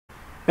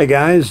Hey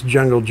guys,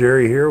 Jungle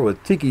Jerry here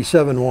with Tiki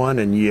 71,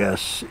 and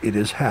yes, it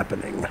is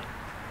happening.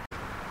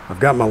 I've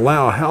got my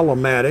Lauhala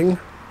matting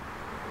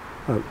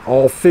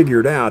all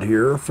figured out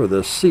here for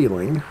the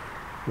ceiling.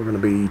 We're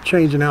going to be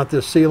changing out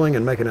this ceiling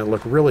and making it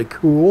look really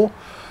cool.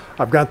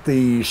 I've got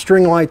the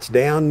string lights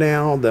down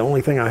now. The only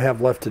thing I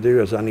have left to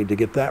do is I need to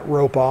get that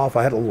rope off.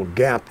 I had a little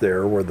gap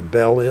there where the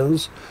bell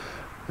is,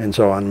 and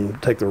so I'm going to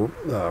take the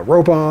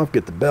rope off,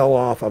 get the bell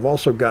off. I've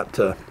also got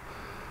a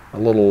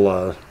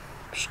little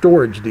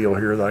storage deal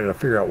here that I got to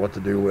figure out what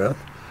to do with.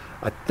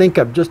 I think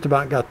I've just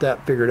about got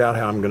that figured out,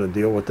 how I'm going to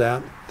deal with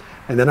that.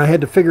 And then I had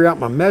to figure out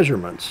my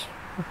measurements,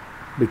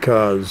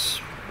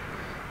 because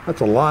that's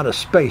a lot of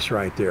space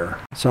right there.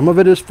 Some of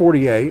it is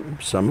 48,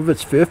 some of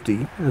it's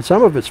 50, and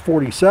some of it's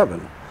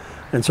 47.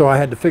 And so I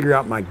had to figure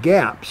out my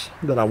gaps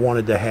that I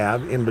wanted to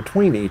have in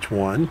between each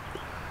one,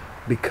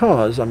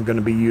 because I'm going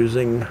to be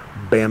using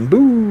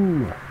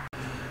bamboo.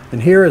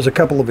 And here is a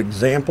couple of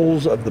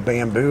examples of the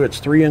bamboo. It's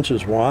 3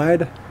 inches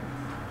wide.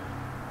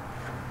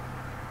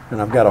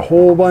 And I've got a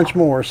whole bunch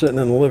more sitting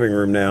in the living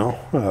room now,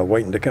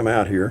 waiting to come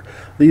out here.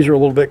 These are a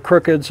little bit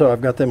crooked, so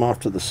I've got them off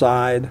to the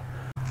side,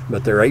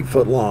 but they're 8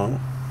 foot long.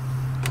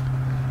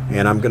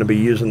 And I'm going to be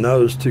using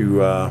those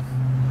to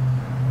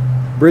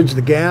bridge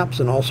the gaps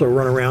and also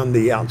run around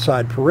the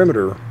outside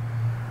perimeter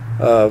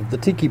of the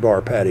Tiki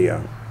Bar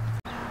patio.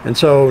 And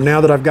so now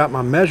that I've got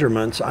my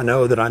measurements, I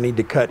know that I need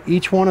to cut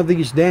each one of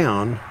these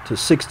down to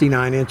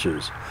 69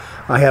 inches.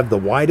 I have the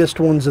widest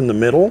ones in the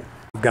middle.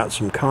 I've got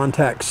some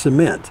contact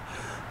cement.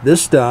 This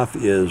stuff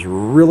is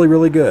really,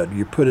 really good.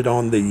 You put it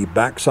on the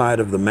back side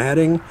of the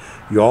matting.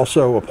 You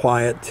also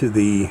apply it to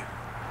the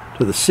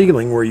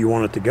ceiling where you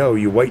want it to go.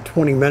 You wait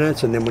 20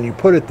 minutes, and then when you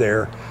put it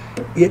there,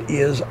 it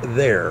is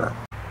there.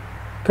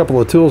 A couple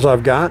of tools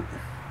I've got.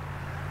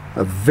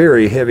 A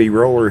very heavy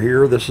roller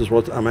here. This is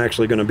what I'm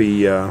actually going to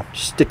be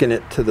sticking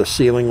it to the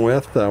ceiling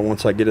with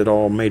once I get it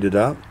all mated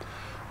up.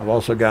 I've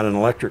also got an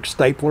electric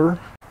stapler,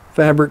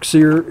 fabric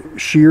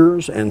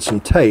shears, and some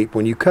tape.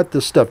 When you cut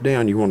this stuff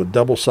down, you want a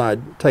double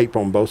side tape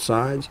on both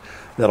sides.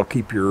 That'll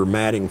keep your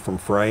matting from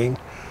fraying.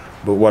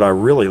 But what I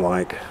really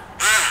like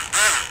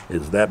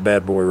is that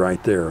bad boy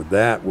right there.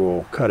 That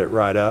will cut it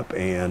right up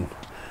and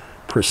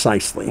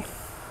precisely.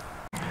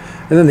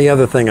 And then the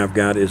other thing I've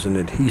got is an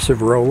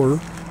adhesive roller.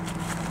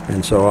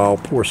 And so I'll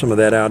pour some of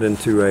that out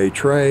into a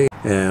tray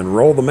and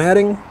roll the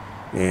matting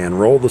and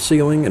roll the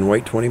ceiling and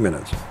wait 20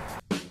 minutes.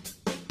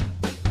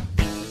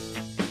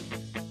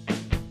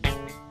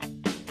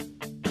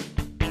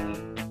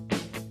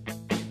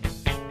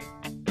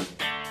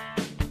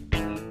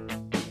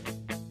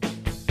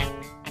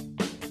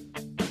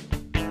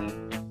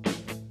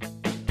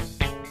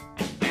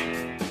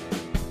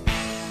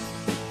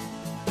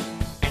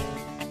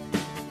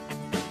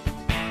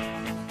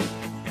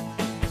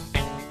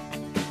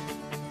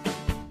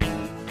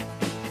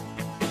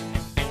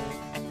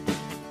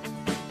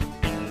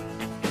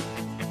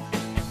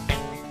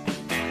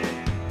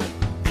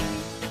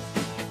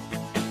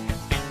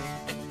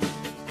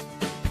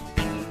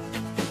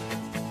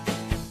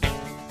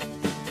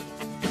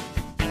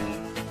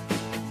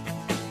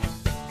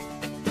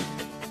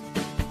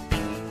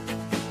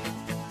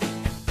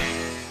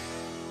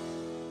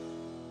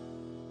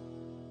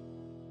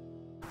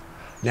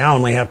 Now I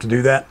only have to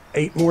do that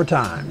 8 more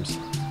times.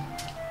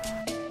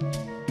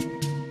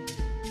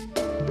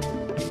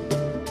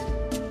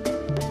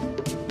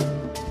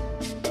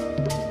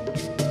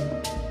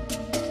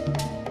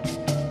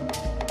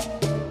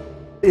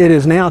 It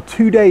is now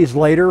 2 days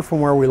later from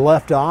where we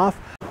left off,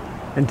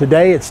 and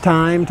today it's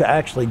time to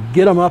actually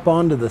get them up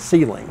onto the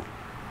ceiling.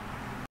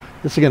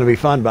 This is going to be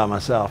fun by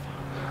myself.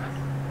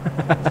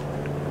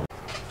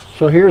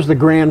 So here's the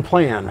grand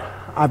plan.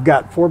 I've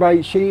got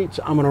 4x8 sheets.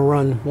 I'm going to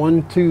run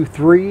 1, 2,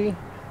 3,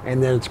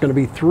 and then it's going to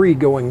be 3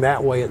 going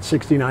that way at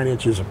 69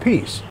 inches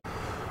apiece.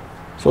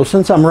 So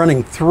since I'm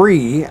running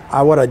 3,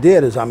 what I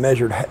did is I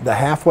measured the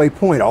halfway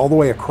point all the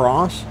way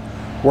across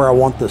where I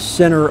want the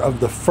center of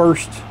the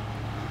first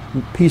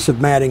piece of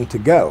matting to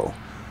go.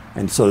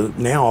 And so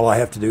now all I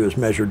have to do is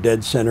measure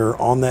dead center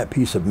on that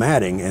piece of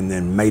matting and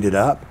then mate it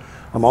up.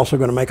 I'm also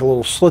going to make a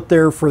little slit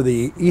there for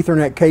the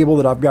Ethernet cable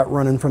that I've got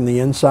running from the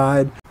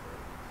inside.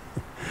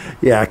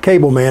 Yeah,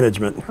 cable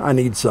management, I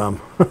need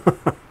some.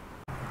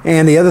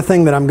 And the other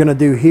thing that I'm going to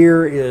do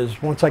here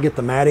is, once I get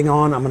the matting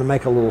on, I'm going to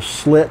make a little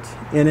slit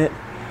in it,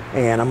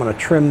 and I'm going to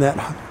trim that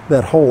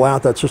hole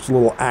out. That's just a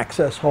little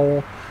access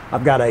hole.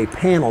 I've got a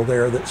panel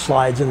there that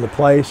slides into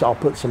place. I'll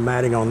put some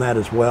matting on that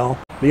as well.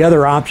 The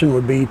other option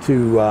would be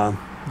to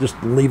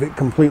just leave it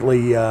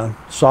completely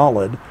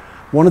solid.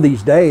 One of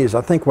these days,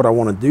 I think what I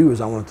want to do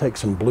is I want to take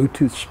some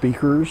Bluetooth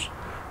speakers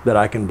that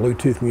I can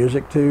Bluetooth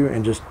music to,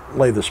 and just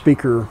lay the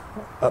speaker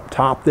up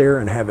top there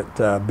and have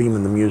it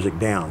beaming the music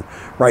down.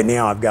 Right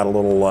now I've got a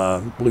little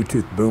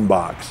Bluetooth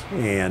boombox,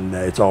 and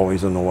it's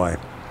always in the way.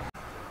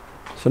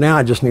 So now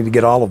I just need to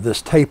get all of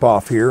this tape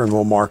off here, and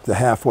we'll mark the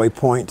halfway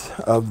point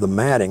of the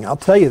matting. I'll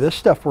tell you, this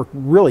stuff worked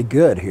really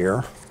good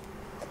here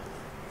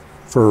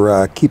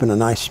for keeping a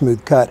nice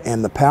smooth cut,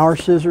 and the power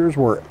scissors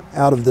were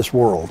out of this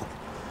world.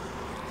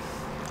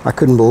 I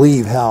couldn't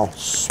believe how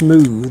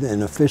smooth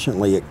and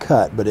efficiently it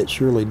cut, but it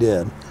surely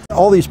did.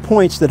 All these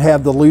points that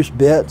have the loose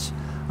bits,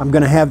 I'm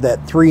going to have that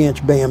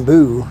 3-inch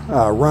bamboo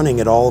running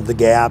at all of the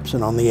gaps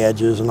and on the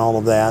edges and all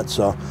of that.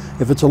 So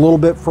if it's a little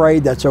bit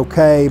frayed, that's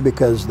okay,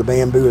 because the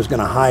bamboo is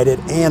going to hide it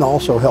and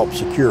also help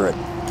secure it.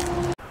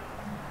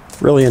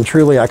 Really and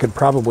truly, I could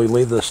probably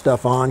leave this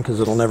stuff on because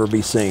it'll never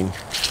be seen,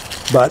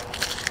 but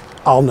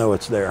I'll know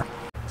it's there.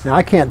 Now,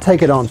 I can't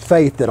take it on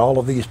faith that all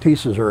of these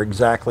pieces are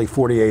exactly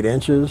 48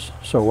 inches.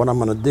 So what I'm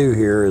going to do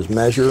here is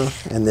measure,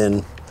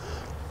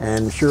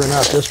 and sure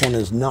enough, this one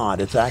is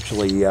not. It's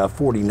actually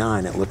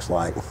 49, it looks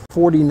like.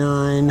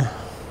 49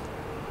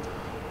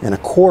 and a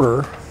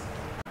quarter.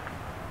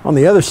 On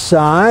the other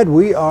side,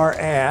 we are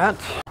at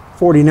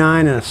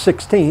 49 and a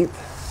 16th.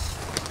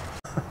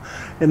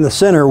 In the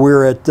center,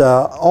 we're at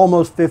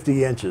almost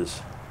 50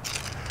 inches.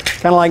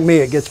 Kind of like me,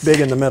 it gets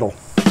big in the middle.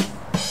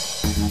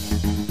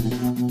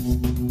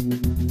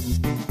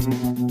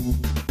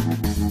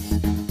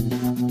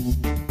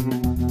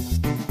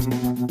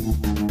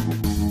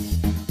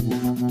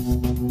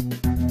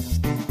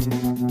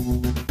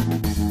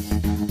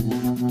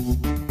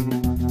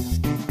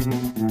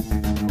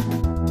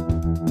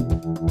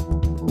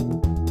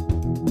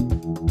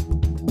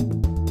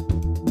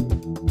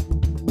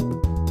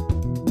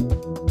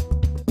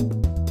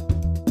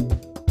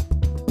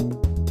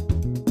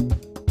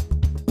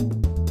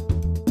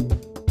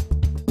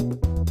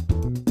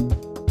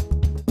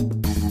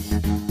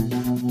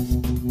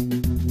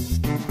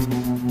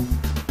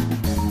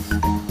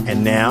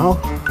 And now,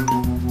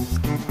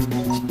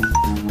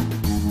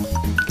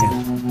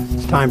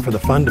 it's time for the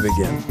fun to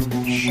begin.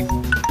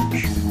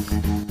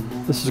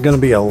 This is going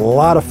to be a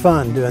lot of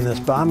fun doing this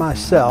by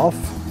myself.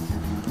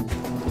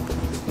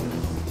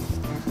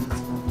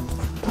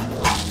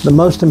 The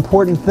most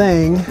important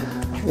thing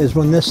is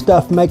when this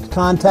stuff makes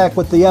contact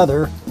with the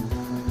other,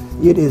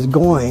 it is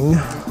going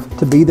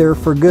to be there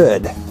for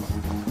good.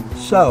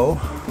 So,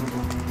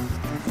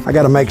 I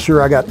got to make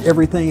sure I got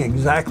everything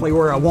exactly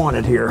where I want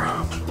it here.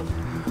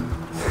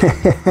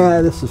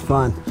 This is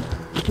fun.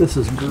 This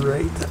is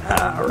great.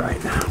 All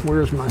right,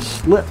 where's my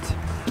slit?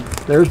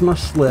 There's my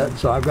slit,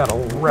 so I've got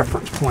a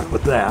reference point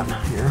with that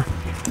here.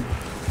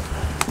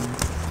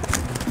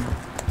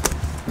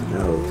 I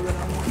know that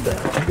I want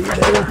that to be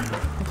there.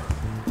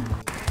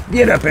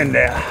 Get up in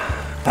there.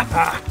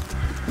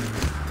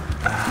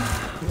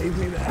 Leave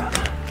me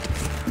that.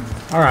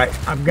 All right,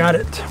 I've got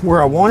it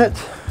where I want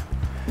it,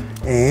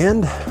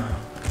 and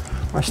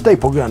my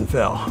staple gun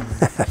fell.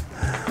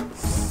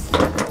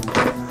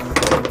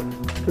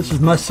 This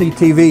is must-see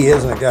TV,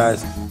 isn't it,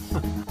 guys?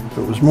 If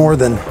it was more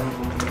than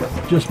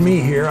just me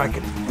here, I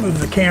could move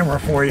the camera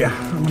for you.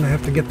 I'm gonna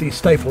have to get these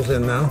staples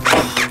in now.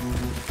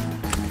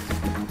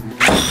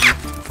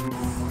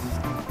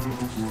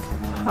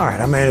 All right,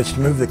 I managed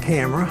to move the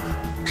camera.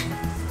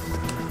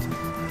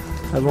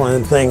 That's one of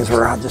them things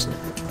where I just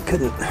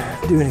couldn't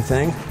do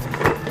anything.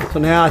 So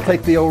now I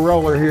take the old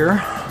roller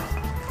here,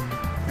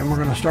 and we're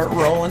gonna start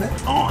rolling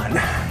it on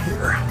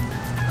here.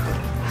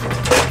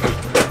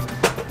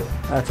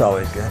 That's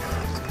always good.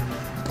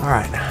 All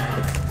right.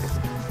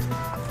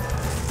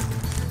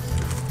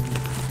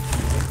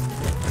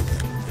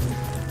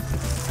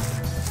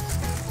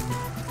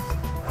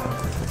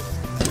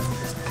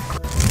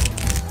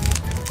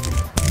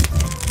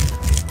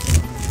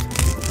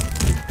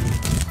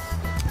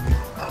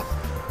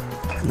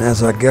 And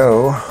as I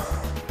go,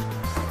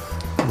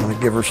 I'm going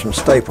to give her some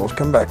staples.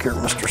 Come back here,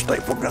 Mr.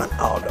 Staple Gun.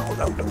 Oh,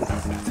 don't do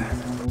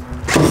that.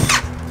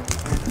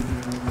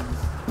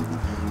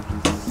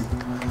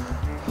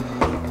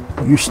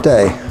 You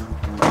stay.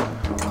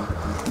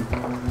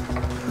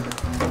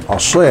 I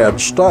said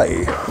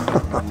stay.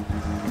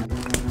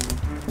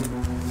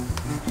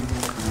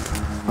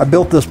 I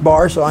built this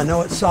bar so I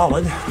know it's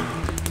solid.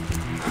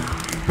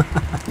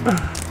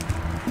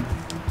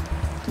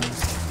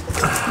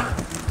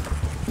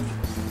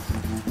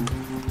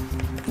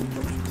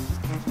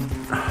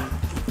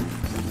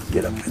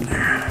 Get up in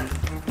there.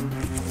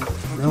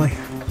 Really?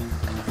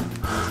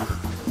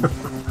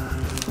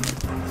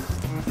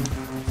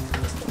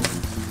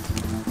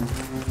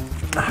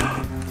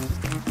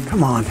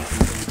 Come on.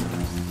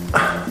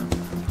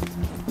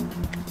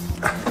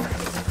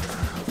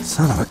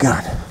 Son of a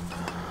gun.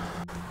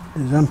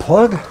 Is it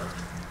unplugged?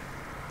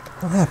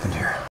 What happened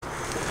here?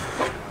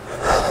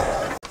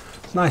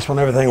 It's nice when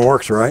everything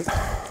works right.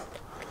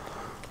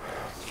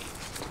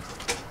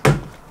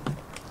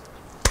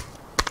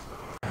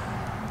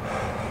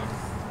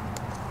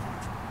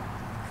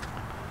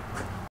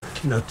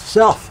 Note to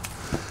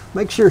self,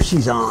 make sure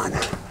she's on.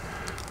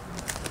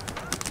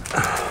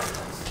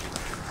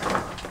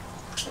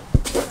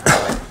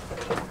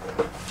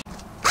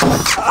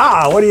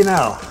 Ah, what do you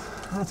know?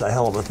 That's a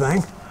hell of a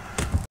thing.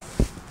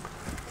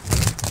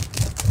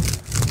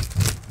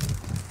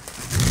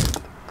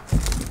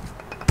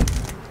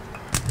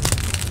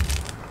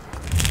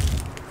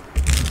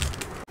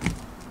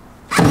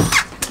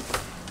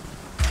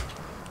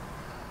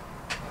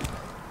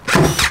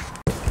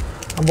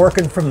 I'm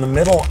working from the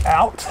middle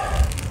out.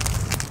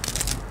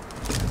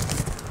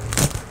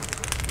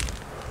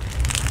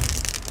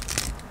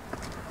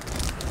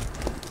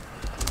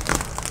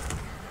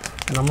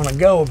 And I'm going to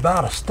go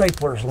about a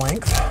stapler's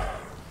length.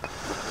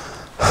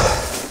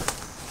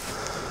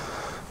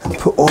 And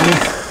put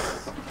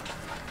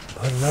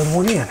another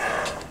one in.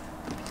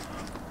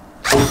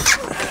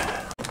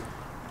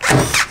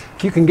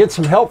 If you can get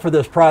some help for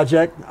this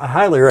project, I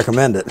highly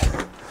recommend it.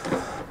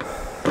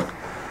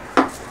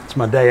 It's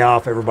my day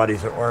off,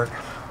 everybody's at work.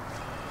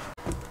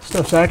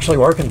 Stuff's actually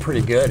working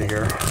pretty good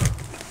here.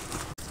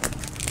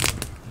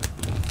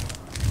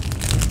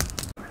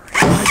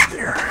 Right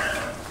there.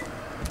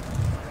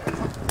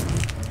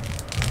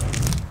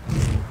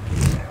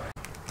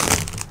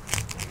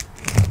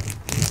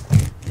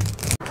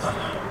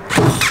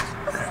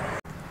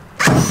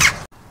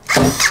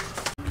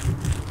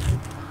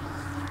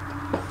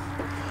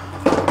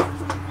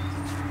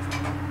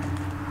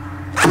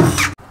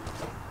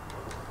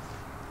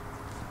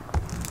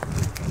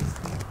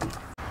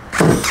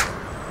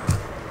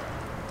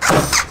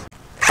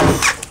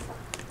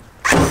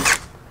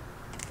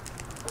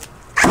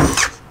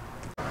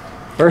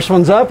 First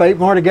one's up, 8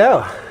 more to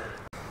go.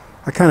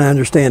 I kind of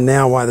understand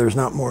now why there's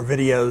not more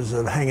videos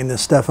of hanging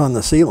this stuff on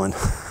the ceiling.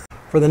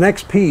 For the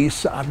next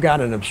piece, I've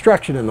got an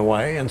obstruction in the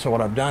way, and so what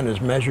I've done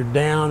is measured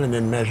down and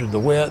then measured the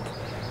width,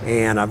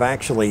 and I've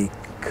actually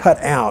cut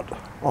out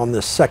on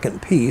this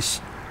second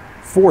piece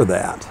for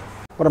that.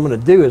 What I'm going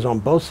to do is on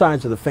both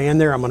sides of the fan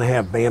there, I'm going to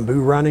have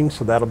bamboo running,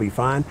 so that'll be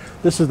fine.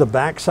 This is the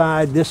back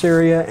side, this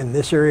area, and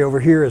this area over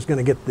here is going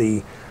to get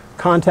the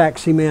contact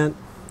cement,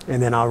 and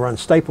then I'll run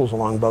staples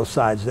along both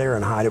sides there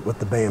and hide it with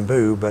the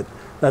bamboo, but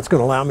that's going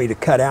to allow me to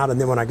cut out,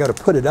 and then when I go to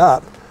put it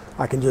up,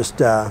 I can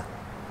just run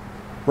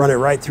it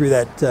right through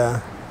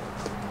that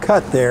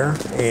cut there,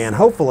 and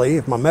hopefully,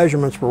 if my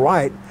measurements were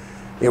right,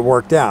 it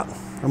worked out.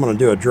 I'm going to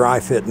do a dry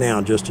fit now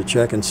just to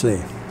check and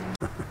see.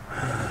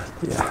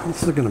 Yeah,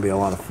 this is going to be a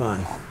lot of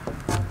fun.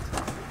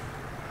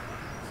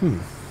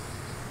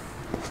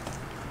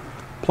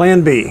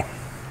 Plan B.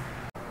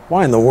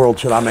 Why in the world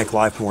should I make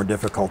life more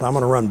difficult? I'm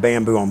going to run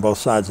bamboo on both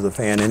sides of the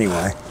fan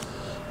anyway.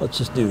 Let's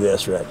just do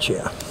this right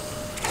here.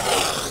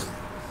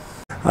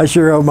 I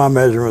sure hope my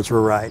measurements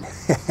were right.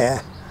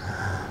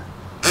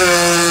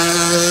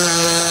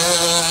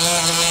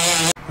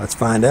 Let's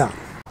find out.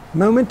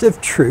 Moment of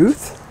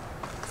truth.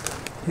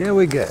 Here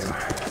we go.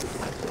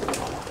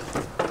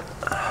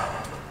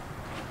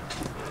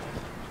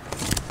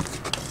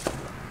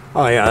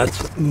 Oh yeah,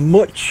 that's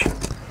much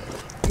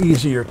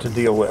easier to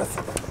deal with.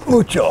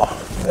 Mucho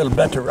el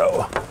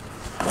bettero.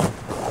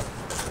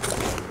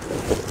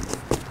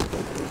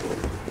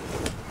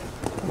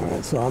 All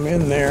right, so I'm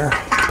in there,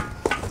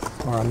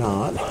 or I'm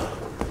not.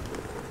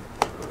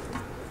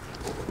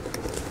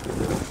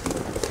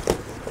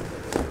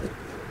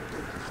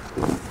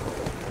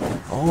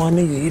 All I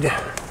need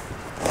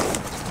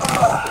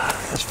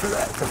is for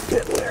that to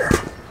fit there.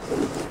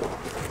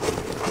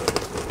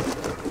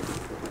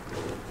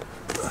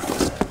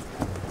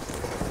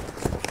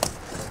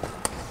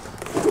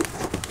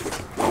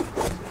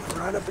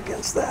 Right up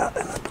against that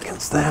and up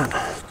against that.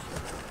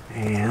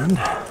 And,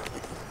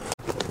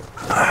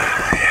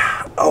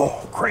 yeah.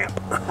 Oh, cramp.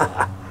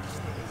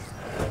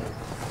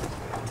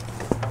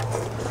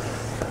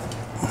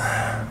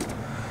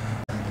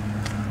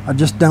 I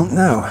just don't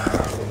know.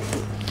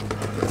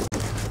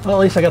 Well,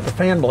 at least I got the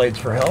fan blades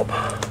for help.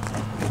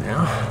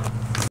 Now,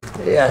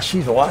 yeah,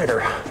 she's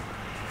wider.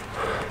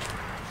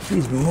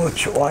 She's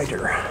much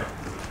wider.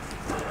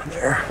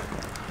 There.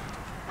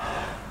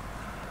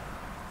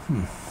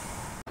 We're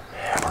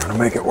gonna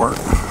make it work.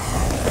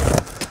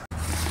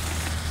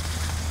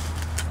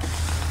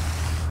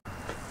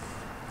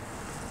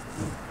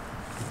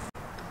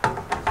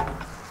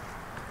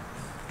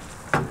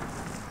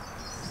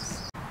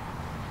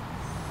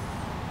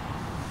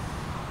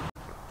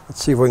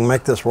 Let's see if we can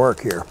make this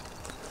work here.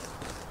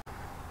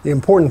 The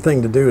important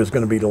thing to do is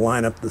going to be to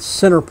line up the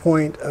center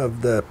point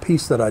of the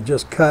piece that I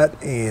just cut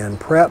and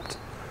prepped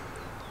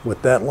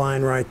with that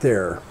line right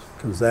there,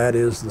 because that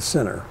is the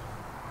center.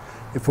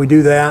 If we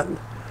do that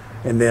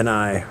and then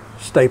I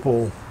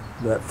staple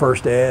that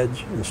first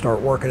edge and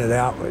start working it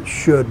out, it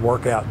should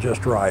work out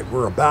just right.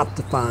 We're about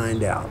to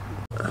find out.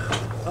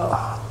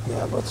 Oh,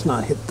 yeah, let's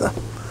not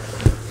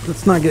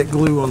get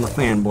glue on the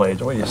fan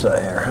blades. What do you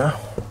say here, huh?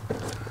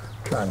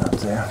 Try not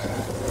to.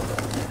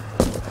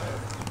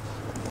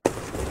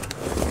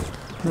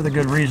 Another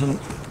good reason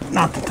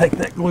not to take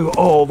that glue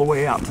all the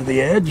way out to the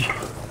edge.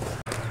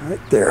 Right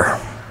there.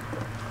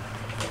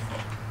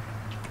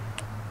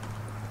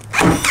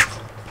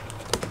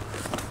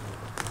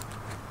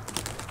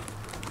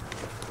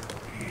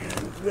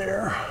 And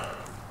there.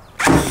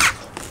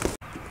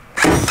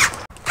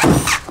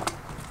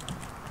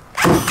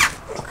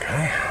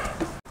 Okay.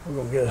 We're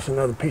going to get us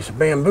another piece of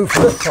bamboo for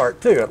this part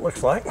too, it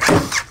looks like.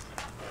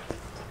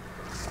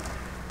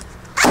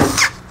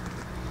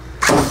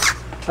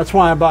 That's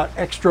why I bought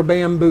extra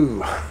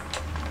bamboo.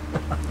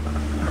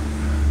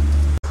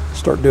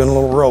 Start doing a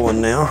little rolling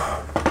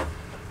now.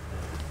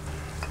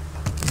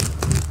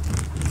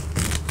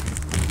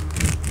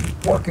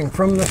 Working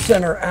from the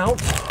center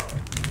out.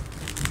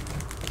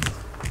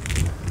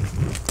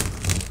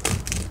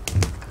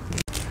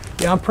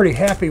 Yeah, I'm pretty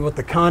happy with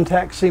the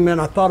contact cement.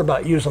 I thought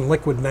about using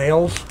liquid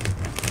nails,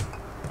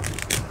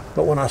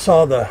 but when I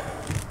saw the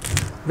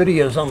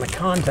videos on the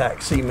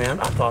contact cement,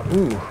 I thought,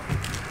 ooh,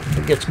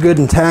 it gets good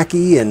and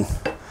tacky and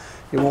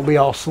it won't be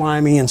all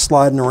slimy and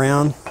sliding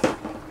around.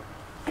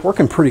 It's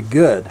working pretty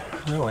good,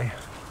 really.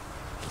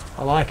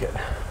 I like it.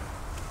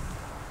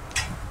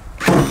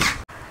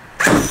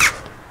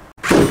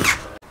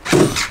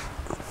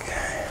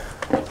 Okay,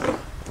 a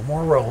little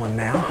more rolling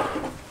now.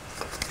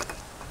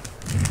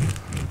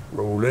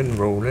 Rolling,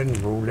 rolling,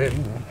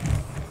 rolling.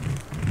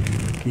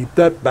 Keep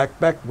that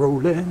BacBac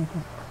rolling,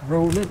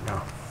 rolling.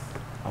 No,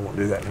 I won't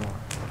do that anymore.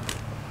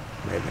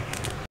 Maybe.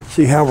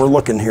 See how we're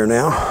looking here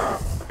now.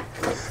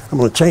 I'm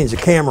going to change the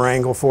camera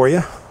angle for you.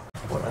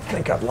 What I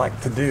think I'd like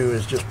to do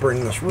is just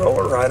bring this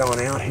roller right on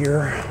out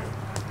here.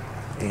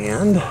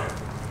 And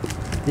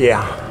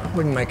yeah,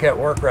 we can make that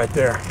work right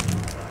there.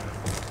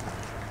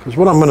 Because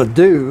what I'm going to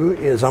do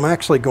is I'm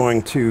actually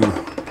going to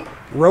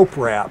rope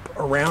wrap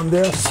around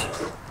this.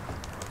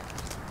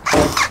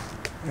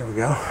 There we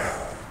go.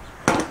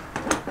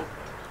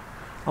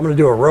 I'm going to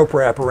do a rope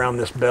wrap around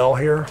this bell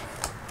here.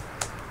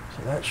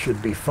 So that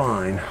should be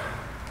fine.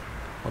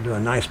 I'll do a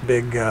nice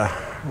big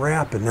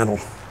wrap and that'll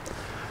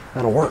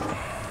work.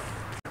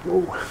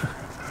 Whoa.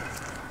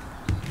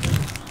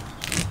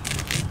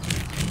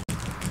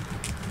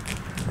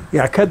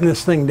 Yeah, cutting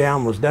this thing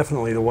down was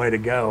definitely the way to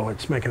go.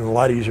 It's making it a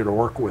lot easier to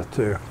work with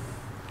too.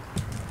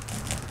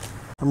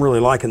 I'm really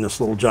liking this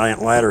little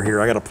giant ladder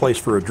here. I got a place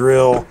for a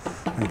drill.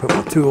 I can put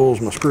my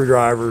tools, my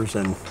screwdrivers,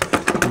 and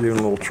I'm doing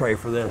a little tray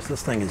for this.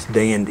 This thing is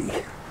dandy.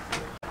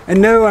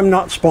 And no, I'm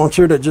not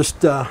sponsored. It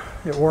just,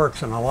 it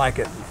works and I like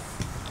it.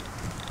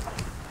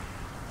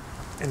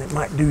 And it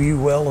might do you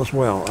well as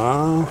well. What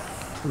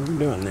are we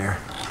doing there?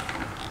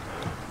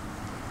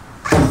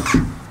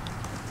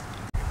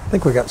 I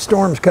think we got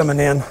storms coming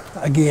in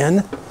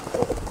again.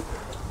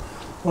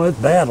 Well, it's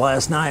bad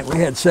last night. We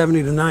had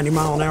 70 to 90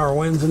 mile an hour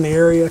winds in the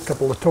area, a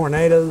couple of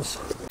tornadoes.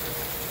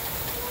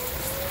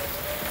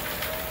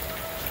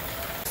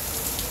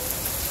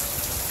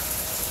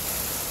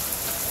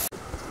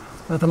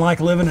 Nothing like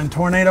living in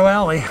Tornado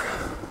Alley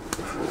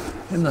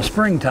in the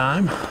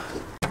springtime.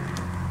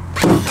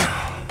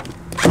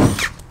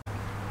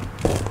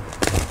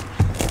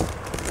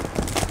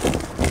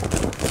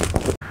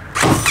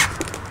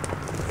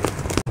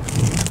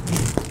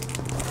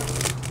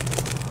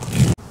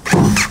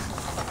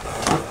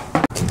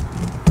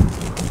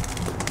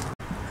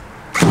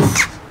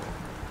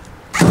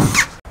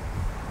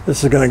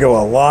 This is going to go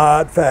a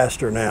lot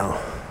faster now.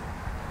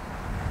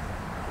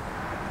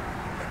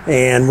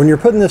 And when you're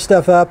putting this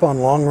stuff up on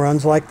long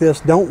runs like this,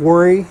 don't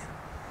worry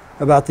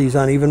about these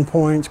uneven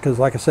points, because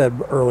like I said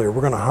earlier,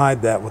 we're going to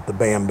hide that with the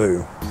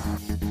bamboo.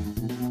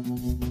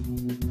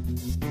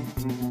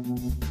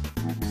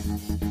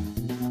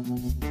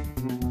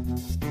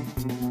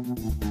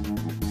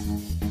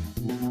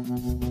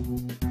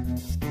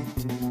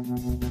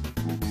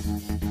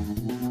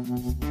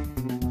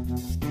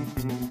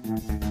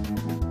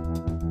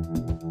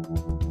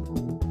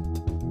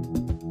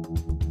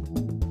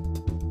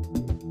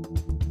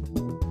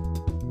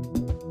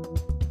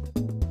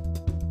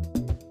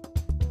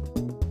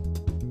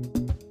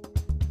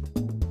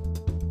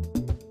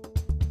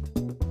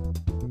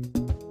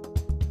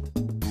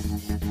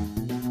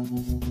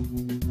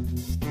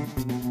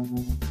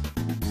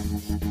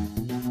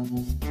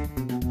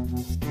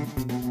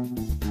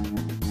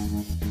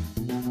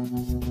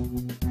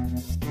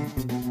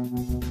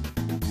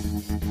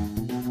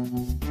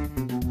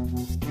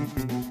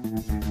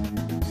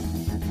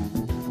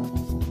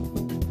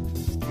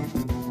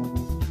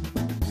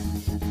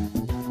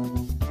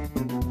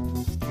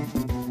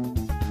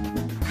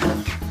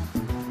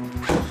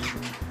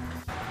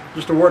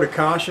 Just a word of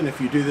caution, if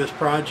you do this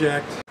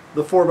project,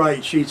 the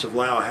 4x8 sheets of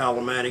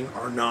Lauhala matting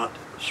are not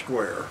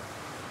square.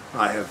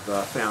 I have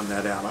found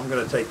that out. I'm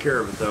going to take care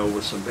of it though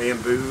with some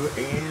bamboo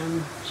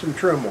and some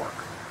trim work.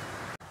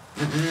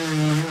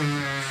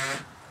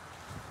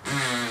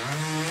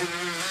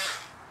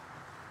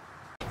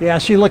 Yeah,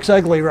 she looks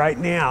ugly right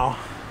now,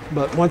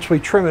 but once we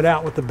trim it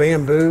out with the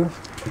bamboo,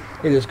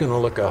 it is going to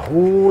look a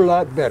whole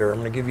lot better. I'm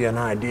going to give you an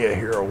idea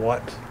here of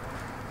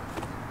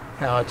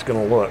how it's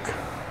going to look.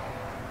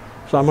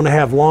 So I'm going to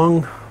have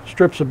long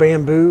strips of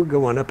bamboo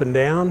going up and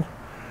down,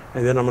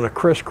 and then I'm going to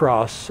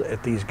crisscross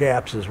at these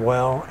gaps as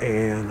well,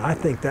 and I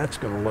think that's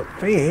going to look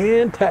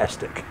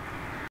fantastic.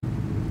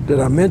 Did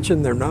I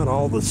mention they're not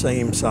all the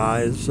same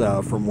size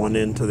from one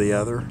end to the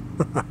other?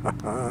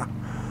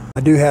 I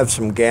do have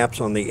some gaps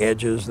on the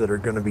edges that are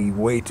going to be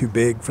way too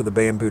big for the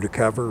bamboo to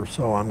cover,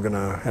 so I'm going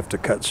to have to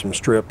cut some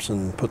strips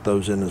and put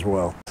those in as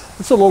well.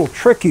 It's a little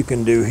trick you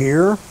can do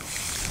here.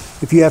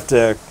 If you have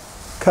to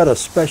cut a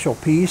special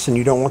piece and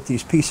you don't want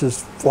these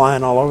pieces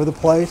flying all over the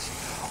place,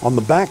 on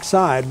the back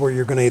side where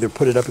you're going to either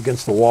put it up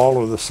against the wall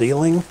or the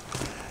ceiling,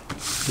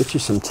 get you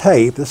some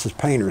tape. This is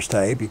painter's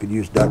tape. You could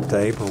use duct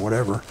tape or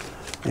whatever,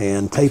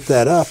 and tape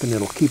that up and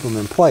it'll keep them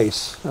in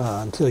place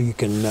until you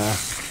can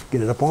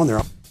get it up on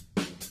there.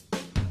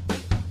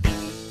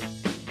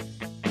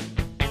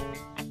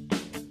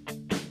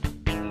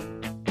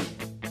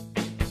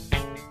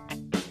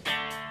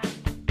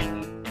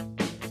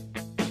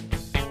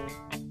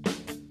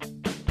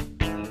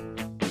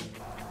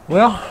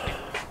 Well,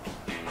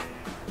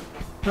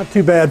 not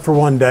too bad for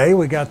one day.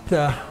 We got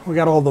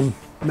all the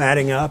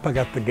matting up. I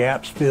got the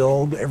gaps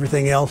filled.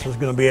 Everything else is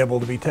going to be able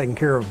to be taken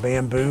care of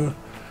bamboo.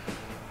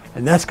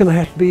 And that's going to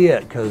have to be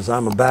it because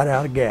I'm about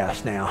out of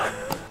gas now.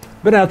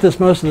 Been out this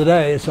most of the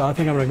day, so I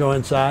think I'm going to go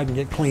inside and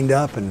get cleaned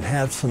up and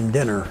have some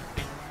dinner.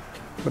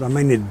 But I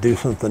may need to do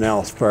something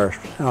else first.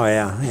 Oh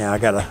yeah, I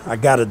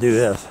gotta do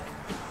this.